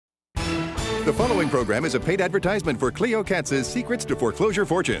The following program is a paid advertisement for Cleo Katz's Secrets to Foreclosure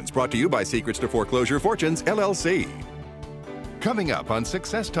Fortunes, brought to you by Secrets to Foreclosure Fortunes, LLC. Coming up on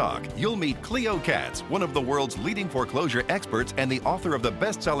Success Talk, you'll meet Cleo Katz, one of the world's leading foreclosure experts and the author of the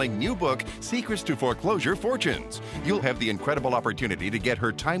best-selling new book, Secrets to Foreclosure Fortunes. You'll have the incredible opportunity to get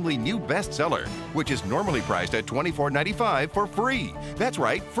her timely new bestseller, which is normally priced at $24.95 for free. That's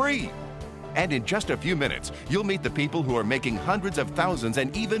right, free. And in just a few minutes, you'll meet the people who are making hundreds of thousands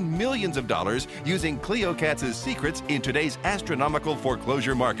and even millions of dollars using Cleo Katz's secrets in today's astronomical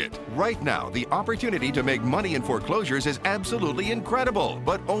foreclosure market. Right now, the opportunity to make money in foreclosures is absolutely incredible,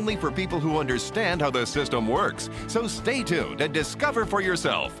 but only for people who understand how the system works. So stay tuned and discover for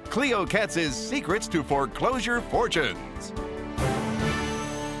yourself Cleo Katz's Secrets to Foreclosure Fortunes.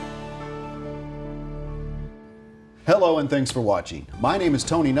 Hello and thanks for watching. My name is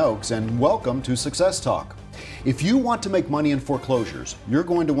Tony Noakes and welcome to Success Talk. If you want to make money in foreclosures, you're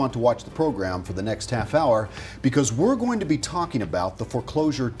going to want to watch the program for the next half hour because we're going to be talking about the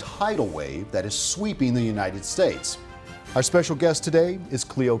foreclosure tidal wave that is sweeping the United States. Our special guest today is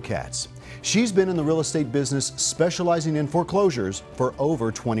Cleo Katz. She's been in the real estate business specializing in foreclosures for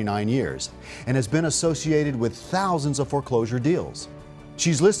over 29 years and has been associated with thousands of foreclosure deals.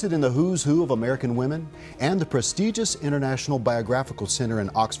 She's listed in the Who's Who of American Women, and the prestigious International Biographical Center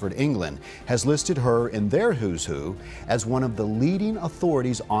in Oxford, England, has listed her in their Who's Who as one of the leading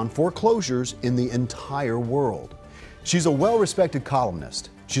authorities on foreclosures in the entire world. She's a well-respected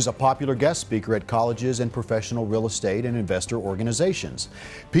columnist. She's a popular guest speaker at colleges and professional real estate and investor organizations.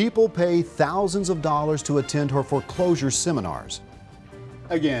 People pay thousands of dollars to attend her foreclosure seminars.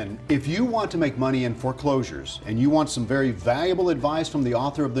 Again, if you want to make money in foreclosures and you want some very valuable advice from the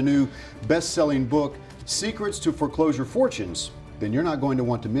author of the new best-selling book, Secrets to Foreclosure Fortunes, then you're not going to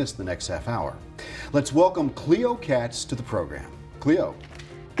want to miss the next half hour. Let's welcome Cleo Katz to the program. Cleo.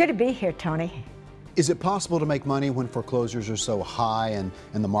 Good to be here, Tony. Is it possible to make money when foreclosures are so high and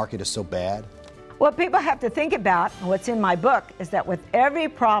the market is so bad? What people have to think about, and what's in my book, is that with every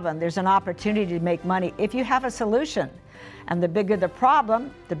problem, there's an opportunity to make money if you have a solution. And the bigger the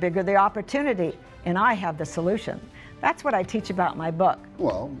problem, the bigger the opportunity. And I have the solution. That's what I teach about in my book.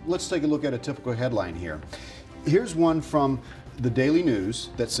 Well, let's take a look at a typical headline here. Here's one from the Daily News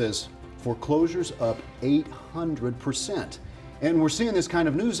that says, foreclosures up 800%. And we're seeing this kind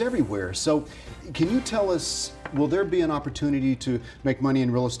of news everywhere. So can you tell us, will there be an opportunity to make money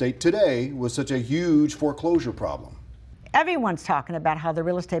in real estate today with such a huge foreclosure problem? Everyone's talking about how the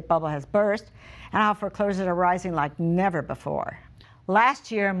real estate bubble has burst and how foreclosures are rising like never before.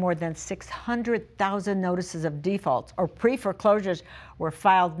 Last year, more than 600,000 notices of defaults or pre-foreclosures were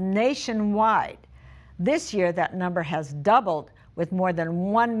filed nationwide. This year, that number has doubled, with more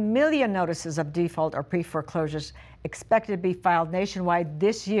than 1 million notices of default or pre-foreclosures expected to be filed nationwide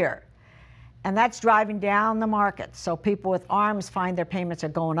this year. And that's driving down the market. So people with ARMs find their payments are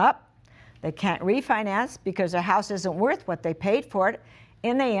going up. They can't refinance because their house isn't worth what they paid for it,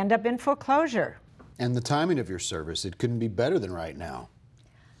 and they end up in foreclosure. And the timing of your service, it couldn't be better than right now.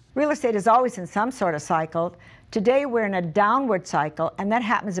 Real estate is always in some sort of cycle. Today we're in a downward cycle, and that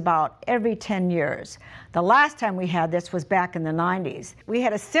happens about every 10 years. The last time we had this was back in the 90s. We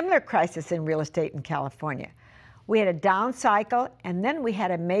had a similar crisis in real estate in California. We had a down cycle, and then we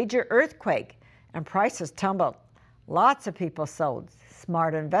had a major earthquake, and prices tumbled. Lots of people sold.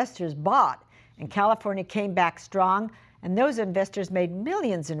 Smart investors bought, and California came back strong, and those investors made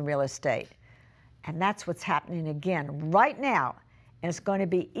millions in real estate. And that's what's happening again right now, and it's going to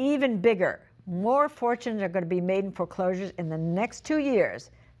be even bigger. More fortunes are going to be made in foreclosures in the next 2 years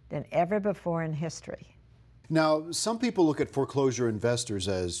than ever before in history. Now, some people look at foreclosure investors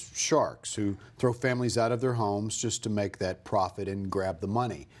as sharks who throw families out of their homes just to make that profit and grab the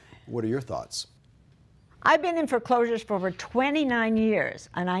money. What are your thoughts? I've been in foreclosures for over 29 years,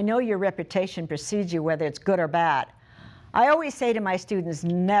 and I know your reputation precedes you, whether it's good or bad. I always say to my students,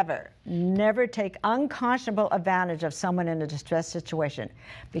 never take unconscionable advantage of someone in a distressed situation,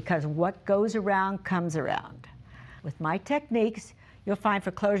 because what goes around comes around. With my techniques, you'll find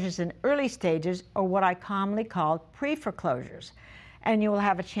foreclosures in early stages, or what I commonly call pre-foreclosures, and you will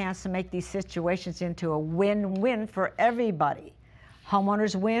have a chance to make these situations into a win-win for everybody.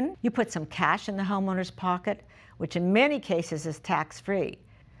 Homeowners win. You put some cash in the homeowner's pocket, which in many cases is tax-free.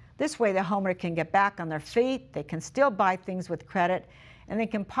 This way the homeowner can get back on their feet, they can still buy things with credit, and they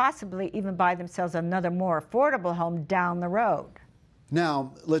can possibly even buy themselves another more affordable home down the road.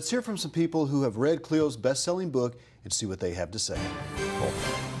 Now, let's hear from some people who have read Cleo's best-selling book and see what they have to say.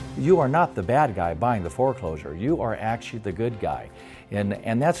 you are not the bad guy buying the foreclosure. You are actually the good guy.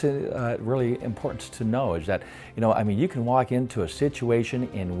 And that's really important to know, is that, I mean, you can walk into a situation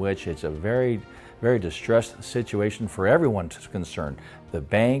in which it's a very, very distressed situation for everyone concerned, the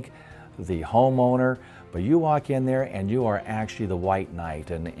bank, the homeowner, but you walk in there and you are actually the white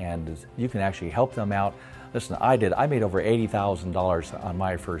knight, and you can actually help them out. Listen, I made over $80,000 on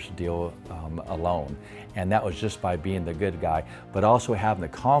my first deal alone, and that was just by being the good guy, but also having the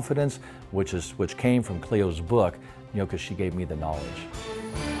confidence, which came from Cleo's book, because she gave me the knowledge.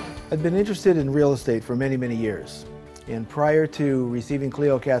 I've been interested in real estate for many, many years, and prior to receiving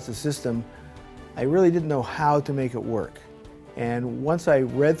Cleo Katz's system, I really didn't know how to make it work. And once I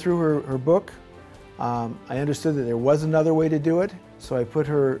read through her book, I understood that there was another way to do it, so I put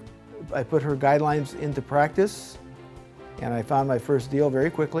her guidelines into practice, and I found my first deal very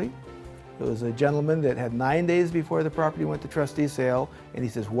quickly. It was a gentleman that had 9 days before the property went to trustee sale, and he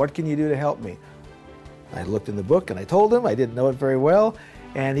says, "What can you do to help me?" I looked in the book and I told him, I didn't know it very well,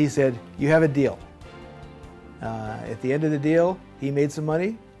 and he said, "You have a deal." At the end of the deal, he made some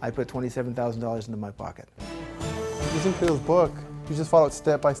money. I put $27,000 into my pocket. Using Cleo's book, you just follow it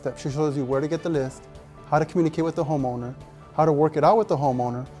step by step. She shows you where to get the list, how to communicate with the homeowner, how to work it out with the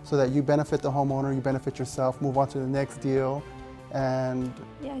homeowner so that you benefit the homeowner, you benefit yourself, move on to the next deal. And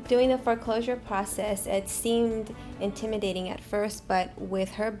yeah, doing the foreclosure process, it seemed intimidating at first, but with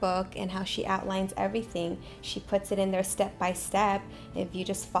her book and how she outlines everything, she puts it in there step by step. If you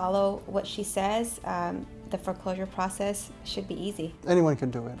just follow what she says, the foreclosure process should be easy. Anyone can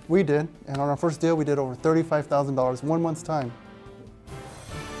do it. We did, and on our first deal we did over $35,000 in 1 month's time.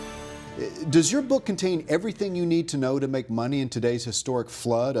 Does your book contain everything you need to know to make money in today's historic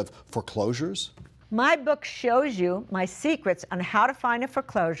flood of foreclosures? My book shows you my secrets on how to find a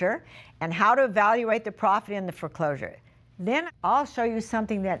foreclosure and how to evaluate the profit in the foreclosure. Then I'll show you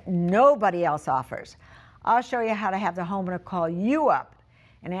something that nobody else offers. I'll show you how to have the homeowner call you up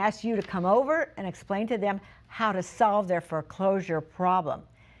and ask you to come over and explain to them how to solve their foreclosure problem.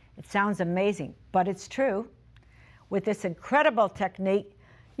 It sounds amazing, but it's true. With this incredible technique,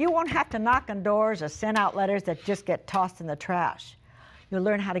 you won't have to knock on doors or send out letters that just get tossed in the trash. You'll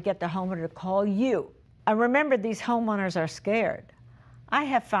learn how to get the homeowner to call you. And remember, these homeowners are scared. I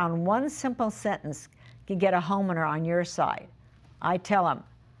have found one simple sentence can get a homeowner on your side. I tell them,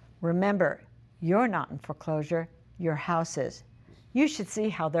 remember, you're not in foreclosure, your house is. You should see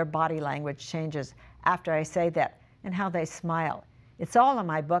how their body language changes after I say that and how they smile. It's all in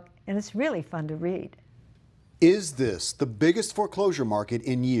my book, and it's really fun to read. Is this the biggest foreclosure market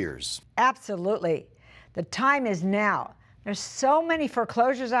in years? Absolutely. The time is now. There's so many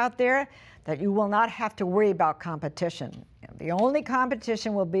foreclosures out there that you will not have to worry about competition. The only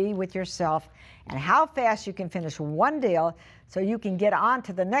competition will be with yourself and how fast you can finish one deal so you can get on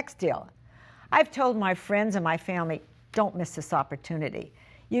to the next deal. I've told my friends and my family, don't miss this opportunity.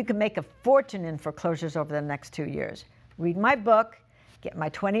 You can make a fortune in foreclosures over the next 2 years. Read my book, get my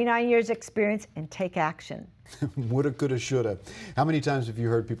 29 years experience, and take action. Woulda, coulda, shoulda. How many times have you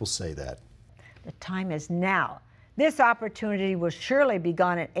heard people say that? The time is now. This opportunity will surely be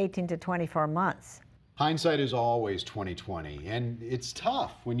gone in 18 to 24 months. Hindsight is always 20/20, and it's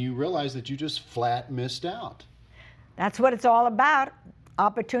tough when you realize that you just flat missed out. That's what it's all about.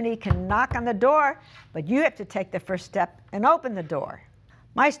 Opportunity can knock on the door, but you have to take the first step and open the door.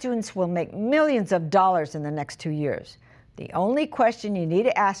 My students will make millions of dollars in the next 2 years. The only question you need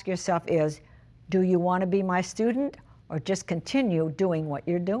to ask yourself is, do you want to be my student or just continue doing what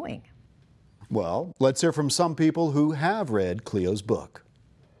you're doing? Well, let's hear from some people who have read Cleo's book.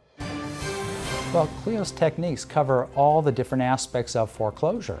 Well, Cleo's techniques cover all the different aspects of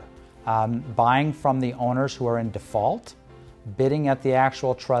foreclosure. Buying from the owners who are in default, bidding at the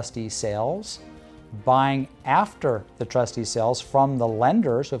actual trustee sales, buying after the trustee sales from the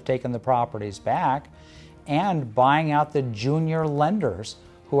lenders who have taken the properties back, and buying out the junior lenders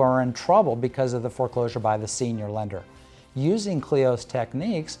who are in trouble because of the foreclosure by the senior lender. Using Cleo's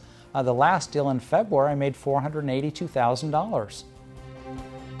techniques, the last deal in February, I made $482,000.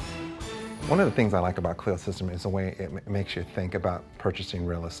 One of the things I like about Cleo's system is the way it makes you think about purchasing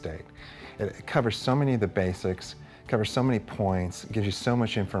real estate. It covers so many of the basics, covers so many points, gives you so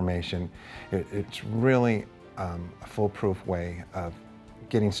much information. It's really a foolproof way of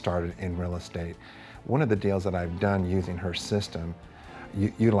getting started in real estate. One of the deals that I've done using her system,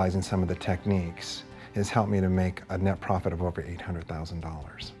 utilizing some of the techniques, has helped me to make a net profit of over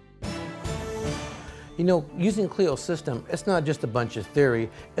 $800,000. You know, using Cleo's system, it's not just a bunch of theory.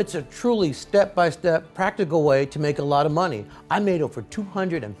 It's a truly step-by-step, practical way to make a lot of money. I made over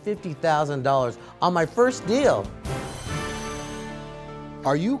 $250,000 on my first deal.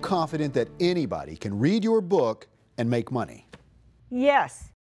 Are you confident that anybody can read your book and make money? Yes,